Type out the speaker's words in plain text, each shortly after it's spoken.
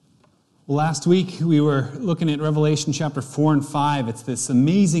Last week we were looking at Revelation chapter 4 and 5. It's this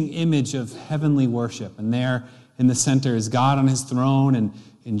amazing image of heavenly worship. And there in the center is God on his throne,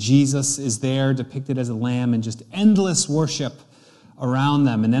 and Jesus is there depicted as a lamb, and just endless worship around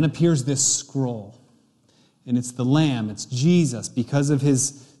them. And then appears this scroll. And it's the Lamb, it's Jesus. Because of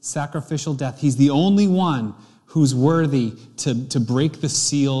his sacrificial death, he's the only one who's worthy to break the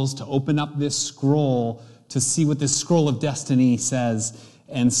seals, to open up this scroll, to see what this scroll of destiny says.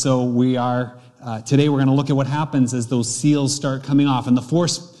 And so we are, today we're going to look at what happens as those seals start coming off. And the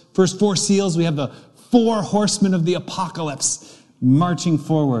first four seals, we have the four horsemen of the apocalypse marching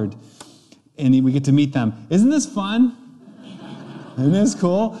forward. And we get to meet them. Isn't this fun? Isn't this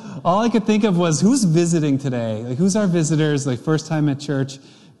cool? All I could think of was, who's visiting today? Like, who's our visitors? Like, first time at church,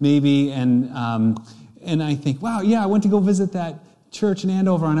 maybe. And I think, wow, yeah, I went to go visit that church in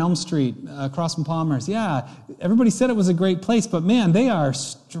Andover on Elm Street, across from Palmer's. Yeah, everybody said it was a great place, but man, they are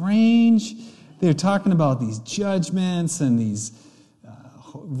strange. They're talking about these judgments and these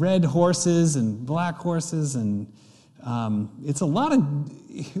red horses and black horses, and it's a lot of,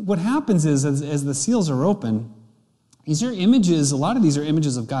 what happens is, as the seals are open, these are images, a lot of these are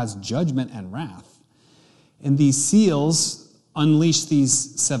images of God's judgment and wrath. And these seals unleash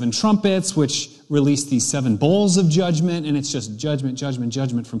these seven trumpets, which release these seven bowls of judgment, and it's just judgment, judgment,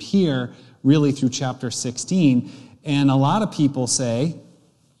 judgment from here, really through chapter 16. And a lot of people say,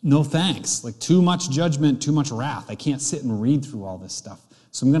 no thanks, like too much judgment, too much wrath. I can't sit and read through all this stuff.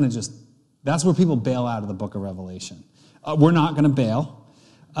 So I'm going to that's where people bail out of the book of Revelation. We're not going to bail.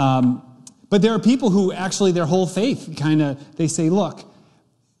 But there are people who actually, their whole faith they say, look,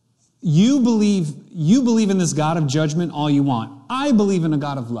 you believe in this God of judgment all you want. I believe in a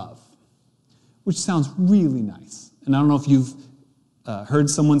God of love, which sounds really nice. And I don't know if you've heard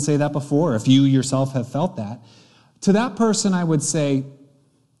someone say that before, or if you yourself have felt that. To that person, I would say,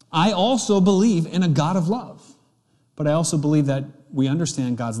 I also believe in a God of love. But I also believe that we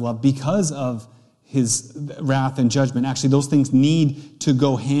understand God's love because of his wrath and judgment. Actually, those things need to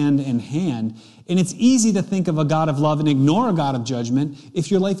go hand in hand. And it's easy to think of a God of love and ignore a God of judgment if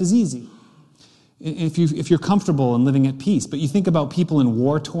your life is easy, if you're comfortable and living at peace. But you think about people in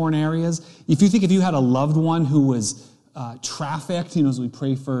war-torn areas. If you had a loved one who was trafficked, as we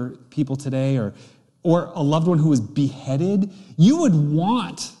pray for people today, or a loved one who was beheaded, you would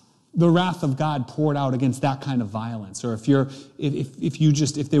want the wrath of God poured out against that kind of violence. Or if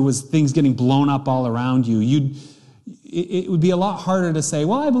there was things getting blown up all around you, it would be a lot harder to say,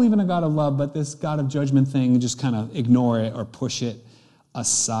 well, I believe in a God of love, but this God of judgment thing, just kind of ignore it or push it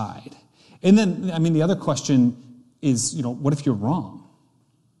aside. And then, the other question is, what if you're wrong?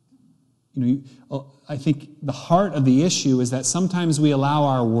 I think the heart of the issue is that sometimes we allow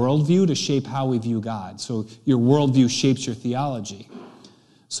our worldview to shape how we view God. So your worldview shapes your theology.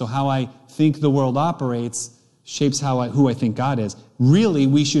 So how I think the world operates shapes who I think God is. Really,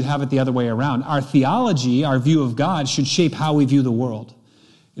 we should have it the other way around. Our theology, our view of God, should shape how we view the world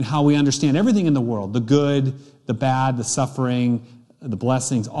and how we understand everything in the world, the good, the bad, the suffering, the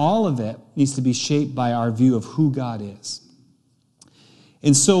blessings. All of it needs to be shaped by our view of who God is.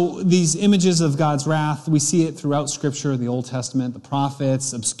 And so these images of God's wrath, we see it throughout Scripture, the Old Testament, the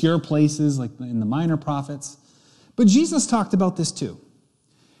prophets, obscure places like in the minor prophets. But Jesus talked about this too.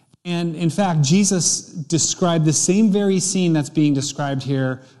 And in fact, Jesus described the same very scene that's being described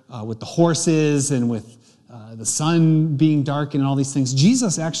here with the horses and with the sun being darkened and all these things.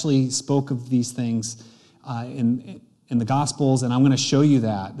 Jesus actually spoke of these things in the Gospels, and I'm going to show you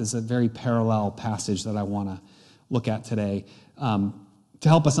that. There's a very parallel passage that I want to look at today to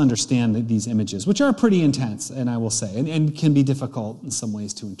help us understand these images, which are pretty intense, and I will say, and can be difficult in some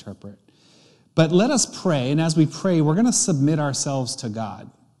ways to interpret. But let us pray, and as we pray, we're going to submit ourselves to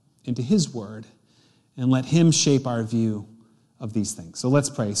God, into his word, and let him shape our view of these things. So let's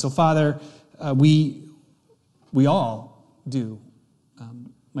pray. So Father, we all do,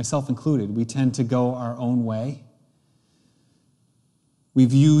 myself included, we tend to go our own way. We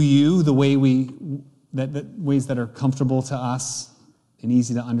view you the way ways that are comfortable to us and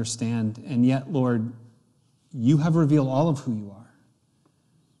easy to understand. And yet, Lord, you have revealed all of who you are.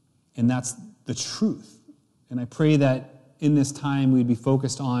 And that's the truth. And I pray that in this time we'd be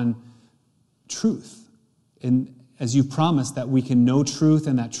focused on truth. And as you promised, that we can know truth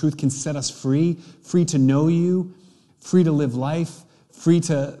and that truth can set us free to know you, free to live life, free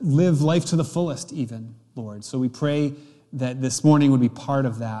to live life to the fullest even, Lord. So we pray that this morning would be part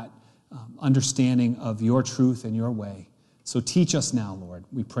of that understanding of your truth and your way. So teach us now, Lord.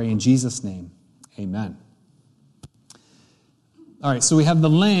 We pray in Jesus' name. Amen. All right, so we have the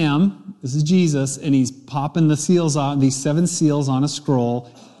Lamb. This is Jesus, and he's popping the seals on, these 7 seals on a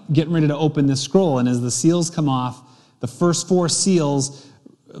scroll. getting ready to open this scroll. And as the seals come off, the first 4 seals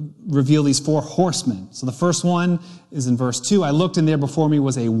reveal these 4 horsemen. So the first one is in verse 2. I looked, and there before me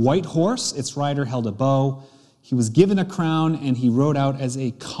was a white horse. Its rider held a bow. He was given a crown, and he rode out as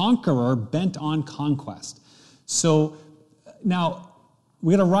a conqueror bent on conquest. So now,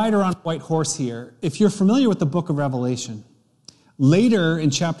 we got a rider on a white horse here. If you're familiar with the book of Revelation, later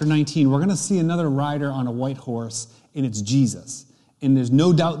in chapter 19, we're going to see another rider on a white horse, and it's Jesus. And there's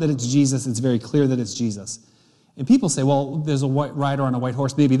no doubt that it's Jesus. It's very clear that it's Jesus. And people say, well, there's a white rider on a white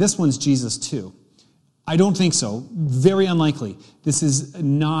horse. Maybe this one's Jesus too. I don't think so. Very unlikely. This is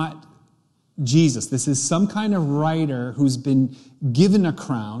not Jesus. This is some kind of rider who's been given a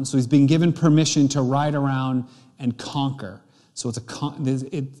crown. So he's been given permission to ride around and conquer. So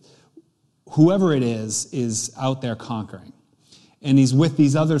whoever it is out there conquering. And he's with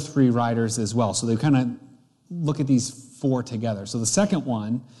these other 3 riders as well. So they kind of look at these 4 together. So the second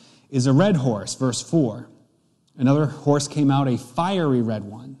one is a red horse, verse 4. Another horse came out, a fiery red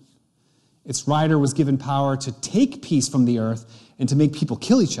one. Its rider was given power to take peace from the earth and to make people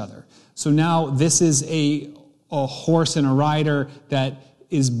kill each other. So now this is a horse and a rider that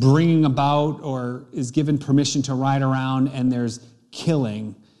is bringing about or is given permission to ride around, and there's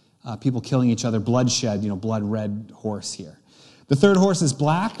killing, people killing each other, bloodshed, blood red horse here. The third horse is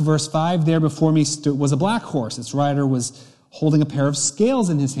black, verse 5. There before me was a black horse. Its rider was holding a pair of scales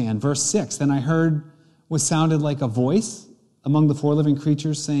in his hand, verse 6. Then I heard what sounded like a voice among the 4 living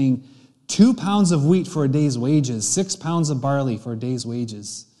creatures saying, 2 pounds of wheat for a day's wages, 6 pounds of barley for a day's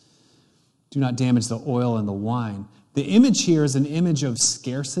wages. Do not damage the oil and the wine. The image here is an image of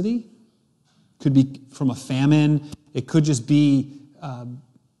scarcity. Could be from a famine. It could just be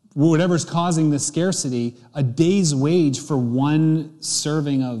whatever's causing the scarcity, a day's wage for 1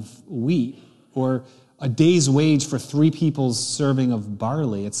 serving of wheat, or a day's wage for 3 people's serving of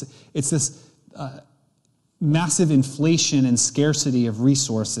barley. It's this massive inflation and scarcity of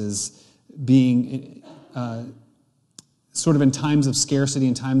resources being sort of in times of scarcity,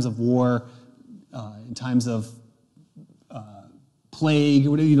 in times of war, in times of plague.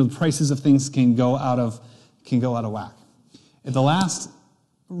 Prices of things can go out of whack. And the last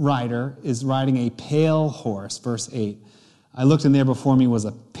rider is riding a pale horse, verse 8. I looked, and there before me was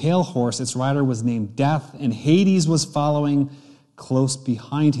a pale horse. Its rider was named Death, and Hades was following close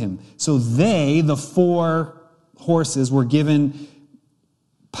behind him. So they, the 4 horses, were given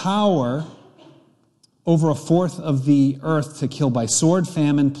power over 1/4 of the earth to kill by sword,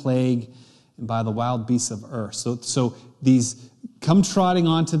 famine, plague, and by the wild beasts of earth. So these come trotting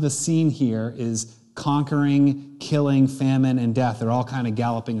onto the scene here is conquering, killing, famine, and death. They're all kind of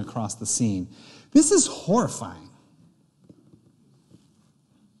galloping across the scene. This is horrifying.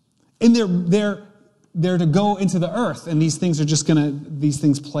 And they're to go into the earth, and these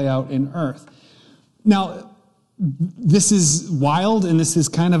things play out in earth. Now, this is wild, and this is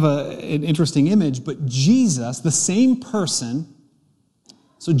kind of an interesting image, but Jesus, the same person,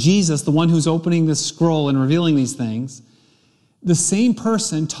 so Jesus, the one who's opening this scroll and revealing these things, the same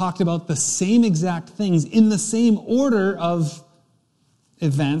person talked about the same exact things in the same order of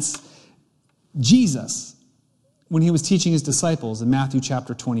events. Jesus, when he was teaching his disciples in Matthew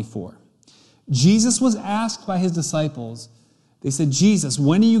chapter 24. Jesus was asked by his disciples, they said, Jesus,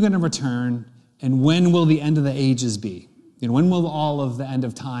 when are you going to return, and when will the end of the ages be? When will all of the end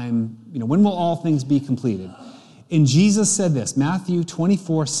of time, when will all things be completed? And Jesus said this, Matthew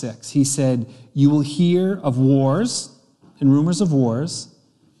 24:6. He said, you will hear of wars and rumors of wars,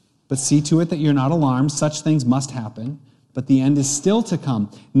 but see to it that you're not alarmed. Such things must happen, but the end is still to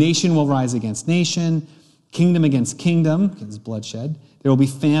come. Nation will rise against nation, kingdom against kingdom, against bloodshed. There will be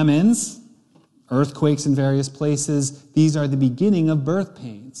famines, earthquakes in various places. These are the beginning of birth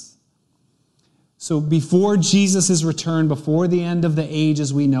pains. So before Jesus' return, before the end of the age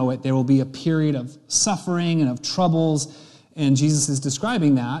as we know it, there will be a period of suffering and of troubles. And Jesus is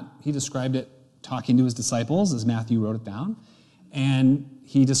describing that. He described it talking to his disciples as Matthew wrote it down. And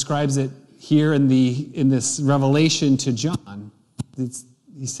he describes it here in this revelation to John. He's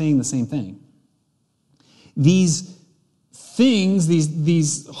saying the same thing. These things,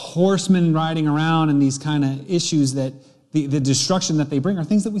 these horsemen riding around and these kind of issues that the destruction that they bring are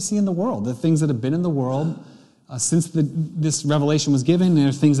things that we see in the world, the things that have been in the world since this revelation was given.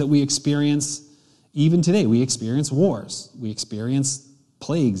 They're things that we experience even today. We experience wars. We experience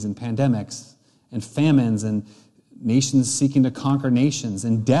plagues and pandemics and famines and nations seeking to conquer nations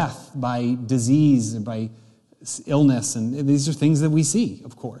and death by disease and by illness. And these are things that we see,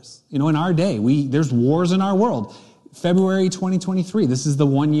 of course. In our day, there's wars in our world. February 2023, this is the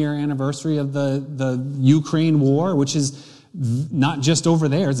 1-year anniversary of the Ukraine war, which is not just over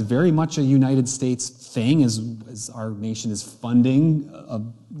there. It's very much a United States thing, as our nation is funding a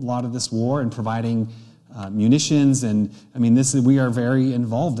lot of this war and providing munitions. And I mean, we are very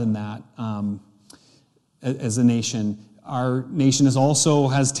involved in that as a nation. Our nation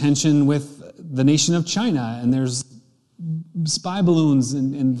has tension with the nation of China, and there's spy balloons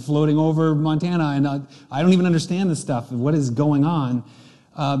and floating over Montana, and I don't even understand this stuff. What is going on?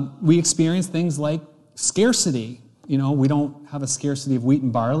 We experience things like scarcity. We don't have a scarcity of wheat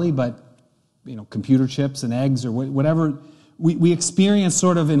and barley, but computer chips and eggs or whatever. We experience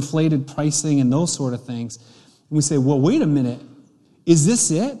sort of inflated pricing and those sort of things. And we say, well, wait a minute. Is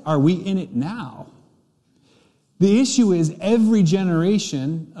this it? Are we in it now? The issue is every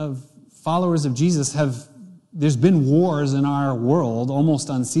generation of followers of Jesus there's been wars in our world almost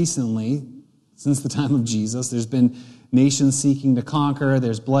unceasingly since the time of Jesus. There's been nations seeking to conquer.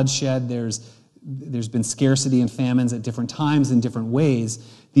 There's bloodshed. There's been scarcity and famines at different times in different ways.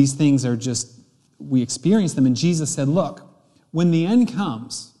 These things are we experience them. And Jesus said, look, when the end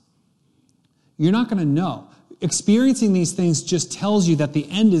comes, you're not going to know. Experiencing these things just tells you that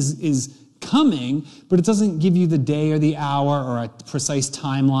the end is coming, but it doesn't give you the day or the hour or a precise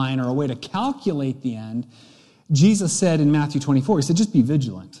timeline or a way to calculate the end. Jesus said in Matthew 24, he said, just be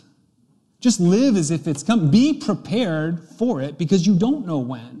vigilant. Just live as if it's come. Be prepared for it because you don't know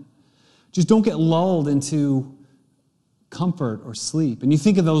when. Just don't get lulled into comfort or sleep. And you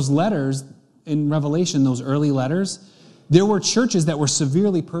think of those letters in Revelation, those early letters, there were churches that were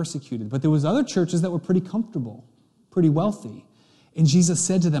severely persecuted, but there was other churches that were pretty comfortable, pretty wealthy. And Jesus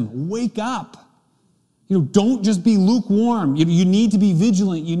said to them, wake up. Don't just be lukewarm. You need to be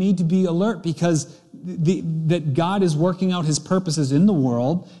vigilant. You need to be alert because that God is working out his purposes in the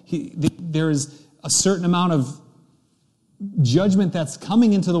world. There is a certain amount of judgment that's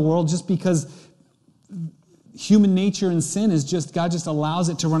coming into the world just because human nature and sin is God just allows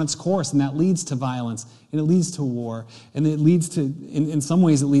it to run its course, and that leads to violence, and it leads to war, and it leads to, in some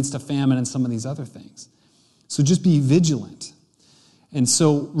ways, it leads to famine and some of these other things. So just be vigilant. And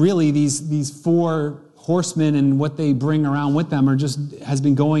so really these four horsemen and what they bring around with them has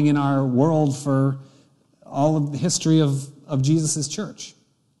been going in our world for all of the history of Jesus' church.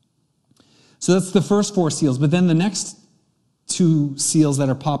 So that's the first four seals. But then the next two seals that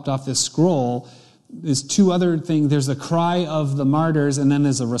are popped off this scroll, there's two other things. There's a cry of the martyrs, and then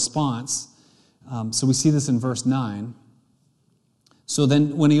there's a response. So we see this in verse 9. So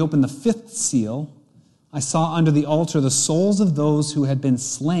then when he opened the fifth seal, I saw under the altar the souls of those who had been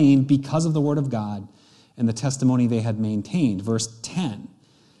slain because of the word of God and the testimony they had maintained. Verse 10.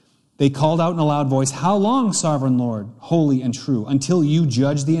 They called out in a loud voice, how long, sovereign Lord, holy and true, until you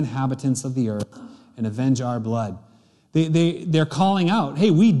judge the inhabitants of the earth and avenge our blood? They're calling out, hey,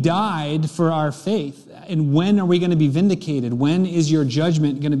 we died for our faith. And when are we going to be vindicated? When is your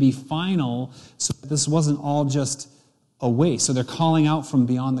judgment going to be final? So this wasn't all just a waste. So they're calling out from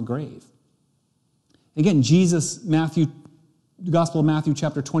beyond the grave. Again, Jesus, the Gospel of Matthew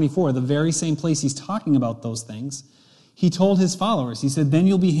chapter 24, the very same place he's talking about those things, he told his followers, he said, then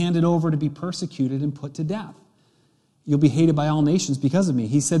you'll be handed over to be persecuted and put to death. You'll be hated by all nations because of me.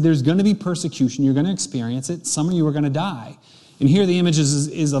 He said there's going to be persecution. You're going to experience it. Some of you are going to die. And here the image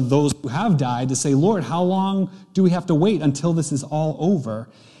is of those who have died to say, Lord, how long do we have to wait until this is all over?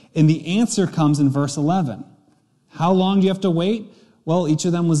 And the answer comes in verse 11. How long do you have to wait? Well, each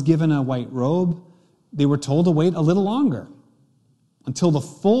of them was given a white robe. They were told to wait a little longer until the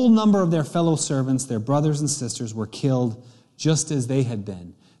full number of their fellow servants, their brothers and sisters, were killed just as they had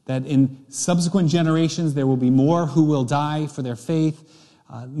been. That in subsequent generations there will be more who will die for their faith,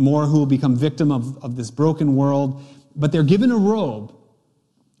 more who will become victim of this broken world. But they're given a robe,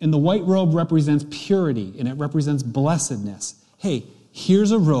 and the white robe represents purity, and it represents blessedness. Hey,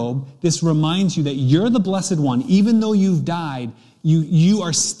 here's a robe. This reminds you that you're the blessed one. Even though you've died, you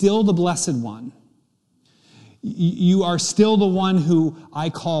are still the blessed one. You are still the one who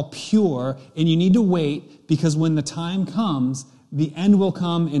I call pure, and you need to wait because when the time comes, the end will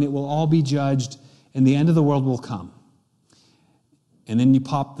come and it will all be judged, and the end of the world will come. And then you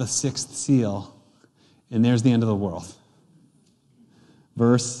pop the sixth seal, and there's the end of the world.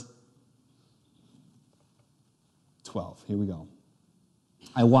 Verse 12. Here we go.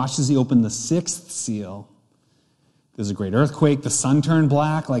 I watched as he opened the sixth seal. There's a great earthquake. The sun turned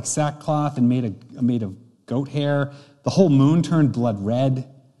black like sackcloth and made of goat hair. The whole moon turned blood red.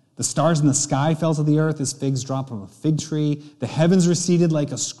 The stars in the sky fell to the earth as figs drop from a fig tree. The heavens receded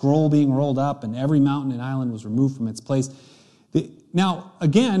like a scroll being rolled up, and every mountain and island was removed from its place. Now,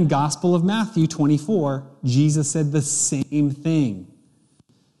 again, Gospel of Matthew 24, Jesus said the same thing.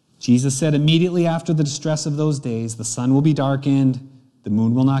 Jesus said, immediately after the distress of those days, the sun will be darkened, the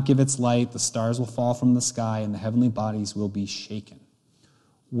moon will not give its light, the stars will fall from the sky, and the heavenly bodies will be shaken.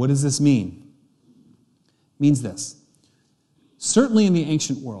 What does this mean? It means this. Certainly in the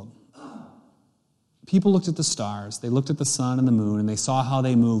ancient world, people looked at the stars, they looked at the sun and the moon, and they saw how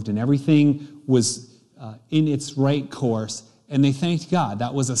they moved, and everything was in its right course, and they thanked God.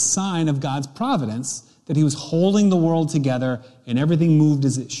 That was a sign of God's providence, that he was holding the world together, and everything moved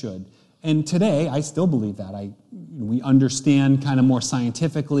as it should. And today, I still believe that. We understand kind of more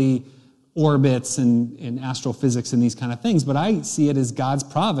scientifically orbits and astrophysics and these kind of things, but I see it as God's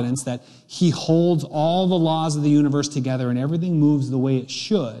providence that he holds all the laws of the universe together and everything moves the way it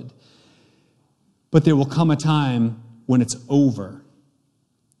should. But there will come a time when it's over,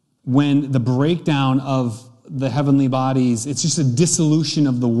 when the breakdown of the heavenly bodies, it's just a dissolution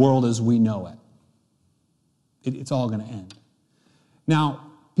of the world as we know it. It's all going to end.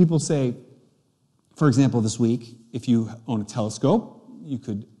 Now, people say, for example, this week, if you own a telescope, you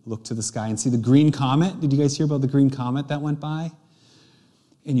could look to the sky and see the green comet. Did you guys hear about the green comet that went by?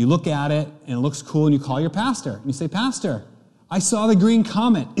 And you look at it, and it looks cool, and you call your pastor. And you say, Pastor, I saw the green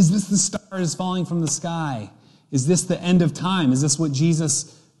comet. Is this the stars falling from the sky? Is this the end of time? Is this what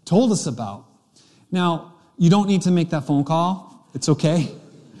Jesus told us about? Now, you don't need to make that phone call. It's okay.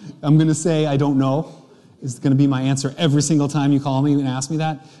 I'm going to say I don't know. It's going to be my answer every single time you call me and ask me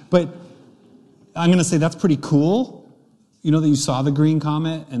that. But I'm going to say that's pretty cool. You know that you saw the green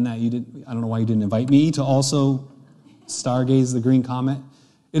comet and that you didn't, I don't know why you didn't invite me to also stargaze the green comet.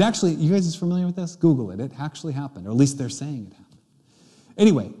 It actually, you guys are familiar with this? Google it. It actually happened, or at least they're saying it happened.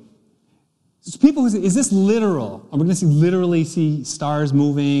 Anyway, so people who say, is this literal? Are we going to literally see stars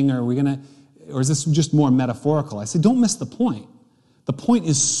moving? Or is this just more metaphorical? I say, don't miss the point. The point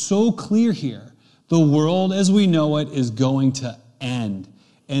is so clear here. The world as we know it is going to end,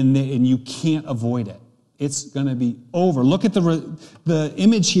 and you can't avoid it. It's going to be over. Look at the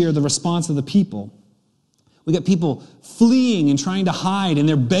image here, the response of the people. We got people fleeing and trying to hide, and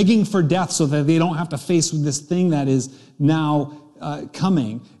they're begging for death so that they don't have to face this thing that is now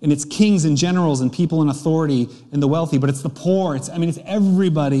coming. And it's kings and generals and people in authority and the wealthy, but it's the poor. It's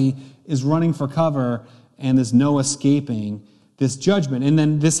everybody is running for cover, and there's no escaping this judgment. And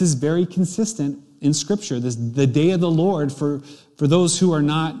then this is very consistent in Scripture. The day of the Lord for those who are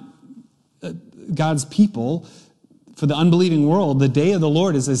not God's people, for the unbelieving world, the day of the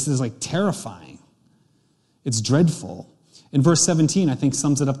Lord is like terrifying. It's dreadful. In verse 17, I think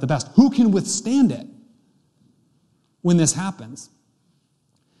sums it up the best. Who can withstand it when this happens?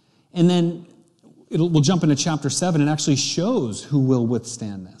 And then we'll jump into chapter 7. It actually shows who will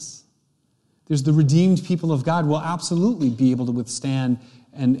withstand this. There's the redeemed people of God will absolutely be able to withstand,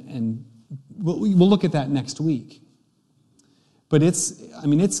 and we'll look at that next week. But it's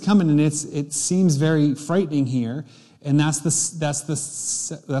coming, and it seems very frightening here, and that's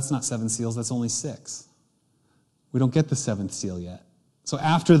not 7 seals, that's only 6. We don't get the 7th seal yet. So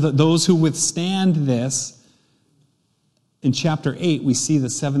after those who withstand this, in chapter 8, we see the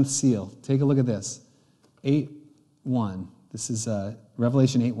 7th seal. Take a look at this. 8:1. This is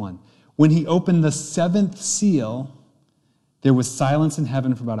Revelation 8:1. When he opened the 7th seal, there was silence in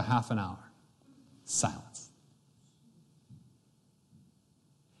heaven for about a half an hour. Silence.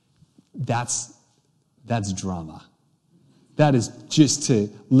 That's drama. That is just to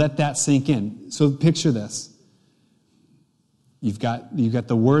let that sink in. So picture this. You've got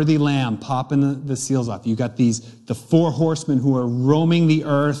the worthy lamb popping the seals off. You've got the 4 horsemen who are roaming the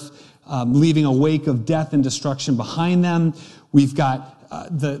earth, leaving a wake of death and destruction behind them. We've got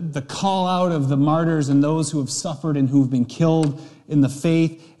the call out of the martyrs and those who have suffered and who've been killed in the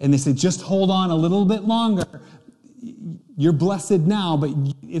faith. And they say, just hold on a little bit longer. You're blessed now, but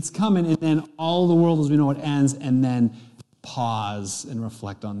it's coming. And then all the world as we know it ends. And then pause and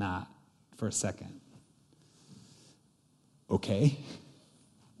reflect on that for a second. Okay,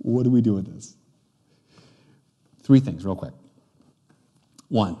 what do we do with this? 3 things real quick.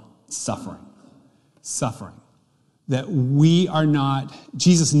 1, suffering. Suffering. That we are not,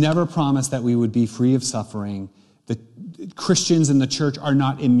 Jesus never promised that we would be free of suffering. The Christians in the church are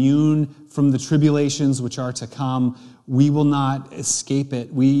not immune from the tribulations which are to come. We will not escape it,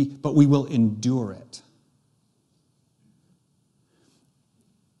 but we will endure it.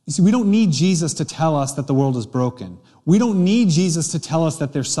 You see, we don't need Jesus to tell us that the world is broken. We don't need Jesus to tell us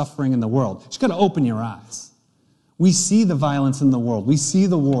that there's suffering in the world. You just got to open your eyes. We see the violence in the world. We see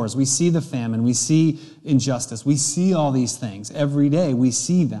the wars. We see the famine. We see injustice. We see all these things. Every day we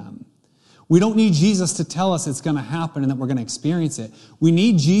see them. We don't need Jesus to tell us it's going to happen and that we're going to experience it. We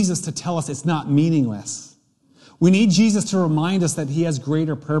need Jesus to tell us it's not meaningless. We need Jesus to remind us that he has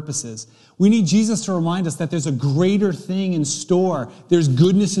greater purposes. We need Jesus to remind us that there's a greater thing in store. There's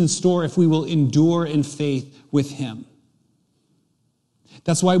goodness in store if we will endure in faith with him.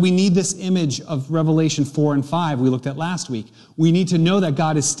 That's why we need this image of Revelation 4 and 5 we looked at last week. We need to know that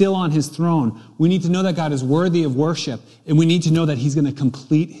God is still on his throne. We need to know that God is worthy of worship. And we need to know that he's going to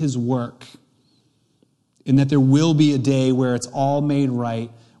complete his work. And that there will be a day where it's all made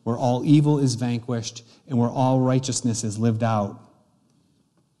right, where all evil is vanquished, and where all righteousness is lived out.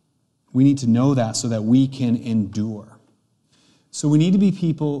 We need to know that so that we can endure. So we need to be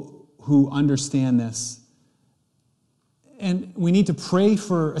people who understand this. And we need to pray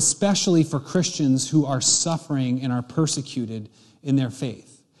for, especially for Christians who are suffering and are persecuted in their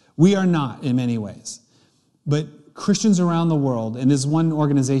faith. We are not in many ways. But Christians around the world, and there's one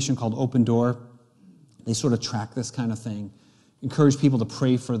organization called Open Door, they sort of track this kind of thing, encourage people to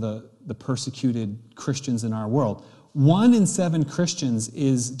pray for the persecuted Christians in our world. 1 in 7 Christians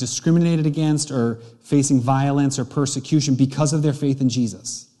is discriminated against or facing violence or persecution because of their faith in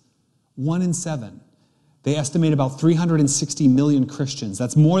Jesus. 1 in 7. They estimate about 360 million Christians.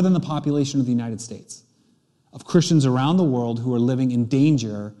 That's more than the population of the United States, of Christians around the world who are living in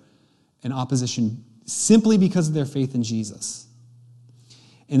danger and opposition simply because of their faith in Jesus.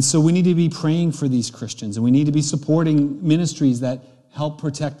 And so we need to be praying for these Christians, and we need to be supporting ministries that help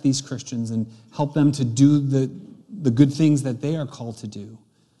protect these Christians and help them to do the good things that they are called to do.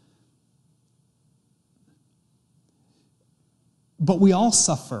 But we all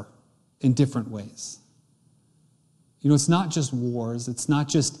suffer in different ways. You know, it's not just wars, it's not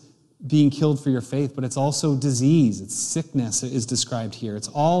just being killed for your faith, but it's also disease, it's sickness is described here. It's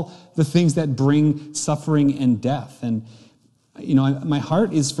all the things that bring suffering and death. And, you know, my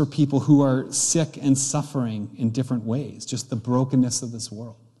heart is for people who are sick and suffering in different ways, just the brokenness of this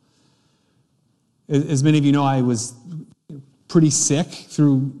world. As many of you know, I was pretty sick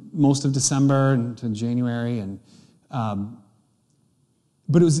through most of December and to January, and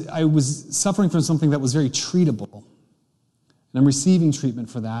but I was suffering from something that was very treatable. And I'm receiving treatment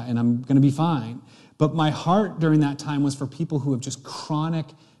for that, and I'm going to be fine. But my heart during that time was for people who have just chronic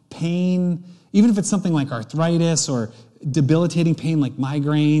pain, even if it's something like arthritis or debilitating pain like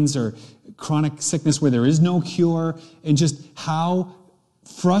migraines or chronic sickness where there is no cure, and just how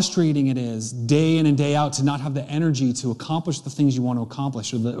frustrating it is day in and day out to not have the energy to accomplish the things you want to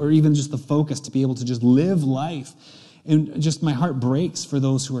accomplish, or even just the focus to be able to just live life. And just my heart breaks for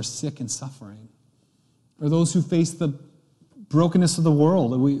those who are sick and suffering, or those who face the brokenness of the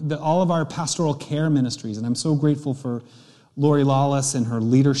world. All of our pastoral care ministries, and I'm so grateful for Lori Lawless and her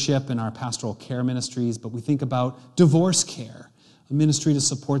leadership in our pastoral care ministries, but we think about divorce care, a ministry to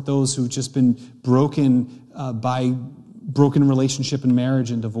support those who've just been broken by broken relationship and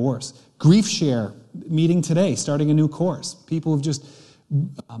marriage and divorce. Grief Share, meeting today, starting a new course. People who've just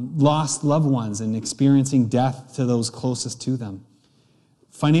lost loved ones and experiencing death to those closest to them.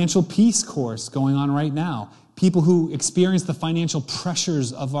 Financial Peace course going on right now. People who experience the financial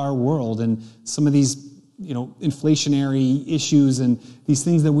pressures of our world and some of these, you know, inflationary issues and these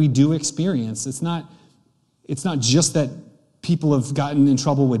things that we do experience. It's not just that people have gotten in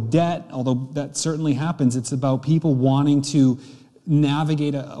trouble with debt, although that certainly happens. It's about people wanting to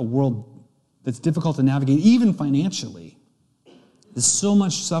navigate a world that's difficult to navigate, even financially. There's so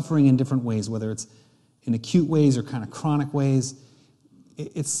much suffering in different ways, whether it's in acute ways or kind of chronic ways.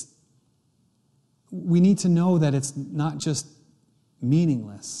 We need to know that it's not just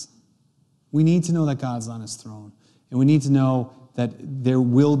meaningless. We need to know that God's on his throne. And we need to know that it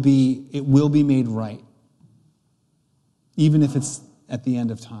will be made right, even if it's at the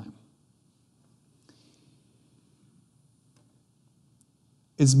end of time.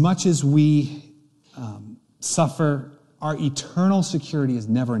 As much as we suffer, our eternal security is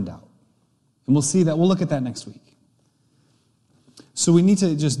never in doubt. And we'll see that. We'll look at that next week. So we need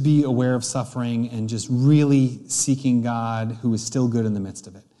to just be aware of suffering and just really seeking God who is still good in the midst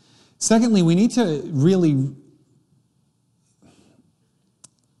of it. Secondly, we need to really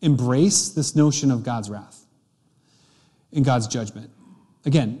embrace this notion of God's wrath and God's judgment.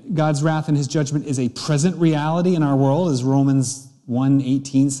 Again, God's wrath and his judgment is a present reality in our world, as Romans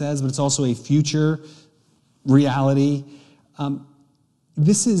 1:18 says, but it's also a future reality.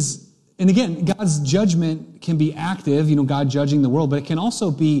 And again, God's judgment can be active, you know, God judging the world, but it can also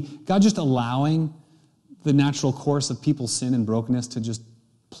be God just allowing the natural course of people's sin and brokenness to just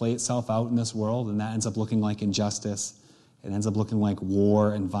play itself out in this world, and that ends up looking like injustice. It ends up looking like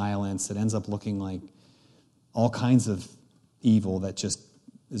war and violence. It ends up looking like all kinds of evil that just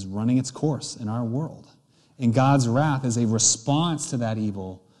is running its course in our world. And God's wrath is a response to that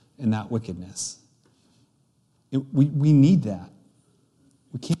evil and that wickedness. We need that.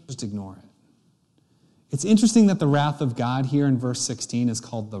 We can't just ignore it. It's interesting that the wrath of God here in verse 16 is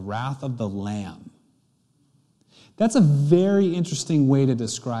called the wrath of the Lamb. That's a very interesting way to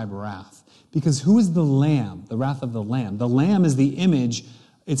describe wrath. Because who is the Lamb? The wrath of the Lamb. The Lamb is the image.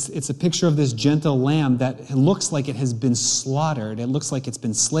 It's a picture of this gentle lamb that looks like it has been slaughtered. It looks like it's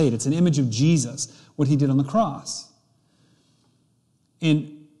been slayed. It's an image of Jesus, what he did on the cross.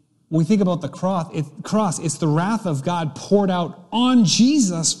 And when we think about the cross, it's the wrath of God poured out on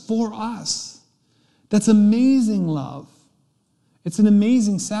Jesus for us. That's amazing love. It's an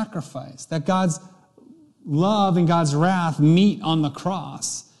amazing sacrifice that God's love and God's wrath meet on the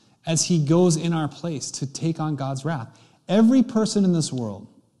cross as he goes in our place to take on God's wrath. Every person in this world,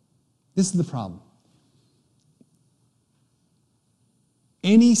 this is the problem.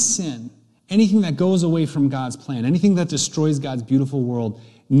 Any sin, anything that goes away from God's plan, anything that destroys God's beautiful world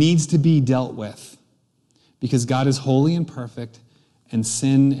needs to be dealt with because God is holy and perfect, and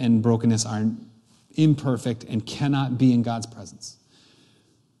sin and brokenness are imperfect and cannot be in God's presence.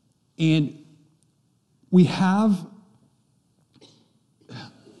 And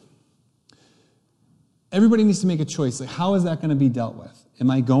everybody needs to make a choice. Like, how is that going to be dealt with? Am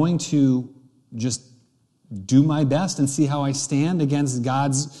I going to just do my best and see how I stand against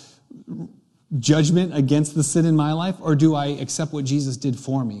God's judgment against the sin in my life? Or do I accept what Jesus did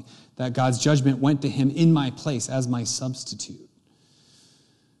for me? That God's judgment went to him in my place as my substitute.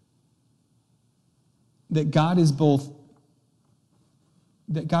 That God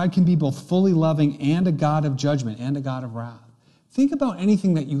can be both fully loving and a God of judgment and a God of wrath. Think about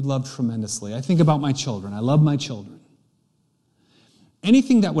anything that you love tremendously. I think about my children. I love my children.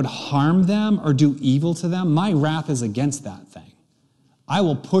 Anything that would harm them or do evil to them, my wrath is against that thing. I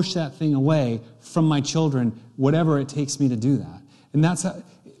will push that thing away from my children, whatever it takes me to do that. And that's how,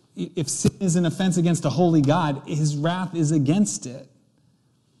 if sin is an offense against a holy God, his wrath is against it.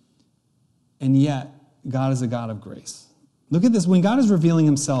 And yet, God is a God of grace. Look at this. When God is revealing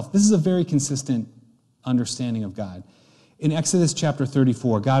himself, this is a very consistent understanding of God. In Exodus chapter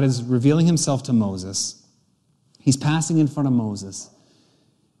 34, God is revealing himself to Moses. He's passing in front of Moses.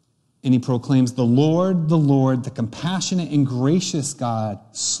 And he proclaims, the Lord, the compassionate and gracious God,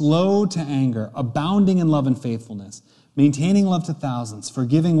 slow to anger, abounding in love and faithfulness, maintaining love to thousands,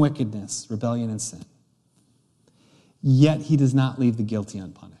 forgiving wickedness, rebellion, and sin. Yet he does not leave the guilty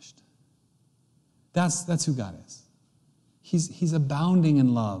unpunished. That's who God is. He's abounding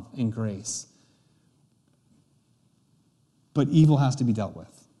in love and grace. But evil has to be dealt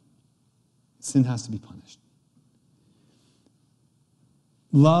with. Sin has to be punished.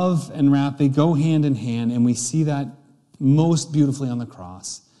 Love and wrath, they go hand in hand, and we see that most beautifully on the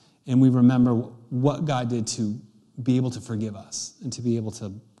cross. And we remember what God did to be able to forgive us and to be able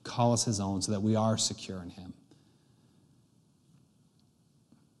to call us his own so that we are secure in him.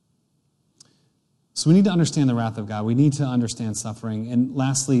 So we need to understand the wrath of God. We need to understand suffering. And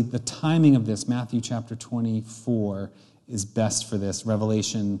lastly, the timing of this, Matthew chapter 24 is best for this.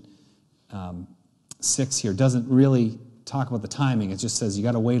 Revelation 6 here doesn't really talk about the timing. It just says you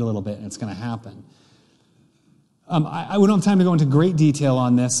got to wait a little bit and it's going to happen. I don't have time to go into great detail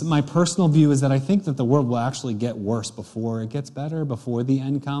on this. My personal view is that I think that the world will actually get worse before it gets better, before the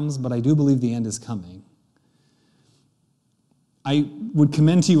end comes, but I do believe the end is coming. I would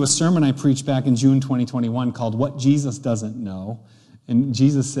commend to you a sermon I preached back in June 2021 called What Jesus Doesn't Know. And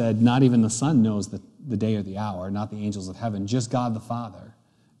Jesus said, not even the Son knows the day or the hour, not the angels of heaven, just God the Father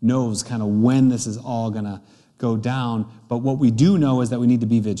knows kind of when this is all going to go down. But what we do know is that we need to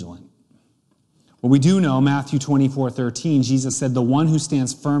be vigilant. What we do know, Matthew 24:13, Jesus said, the one who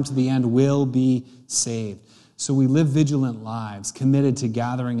stands firm to the end will be saved. So we live vigilant lives, committed to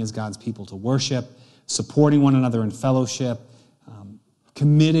gathering as God's people to worship, supporting one another in fellowship,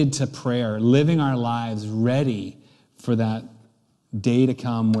 committed to prayer, living our lives ready for that day to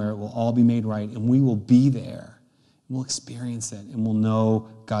come where it will all be made right, and we will be there. We'll experience it, and we'll know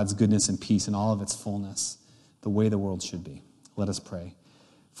God's goodness and peace in all of its fullness, the way the world should be. Let us pray.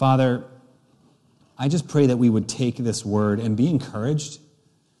 Father, I just pray that we would take this word and be encouraged.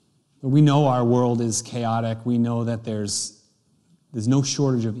 We know our world is chaotic. We know that there's no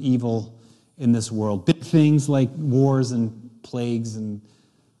shortage of evil in this world. Big things like wars and plagues and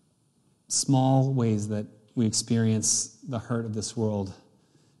small ways that we experience the hurt of this world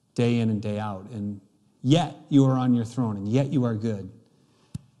day in and day out. And yet you are on your throne, and yet you are good,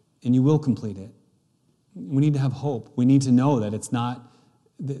 and you will complete it. We need to have hope. We need to know that it's not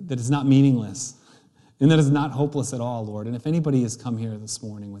meaningless, and that it's not hopeless at all, Lord. And if anybody has come here this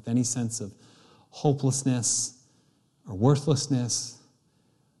morning with any sense of hopelessness or worthlessness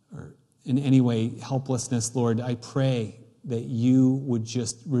or in any way helplessness, Lord, I pray that you would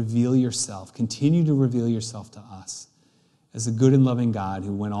just reveal yourself, continue to reveal yourself to us as a good and loving God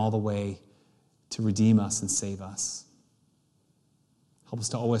who went all the way to redeem us and save us. Help us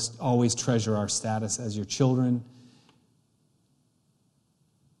to always treasure our status as your children.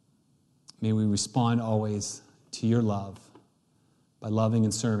 May we respond always to your love by loving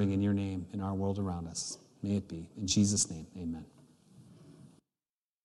and serving in your name in our world around us. May it be. In Jesus' name, amen.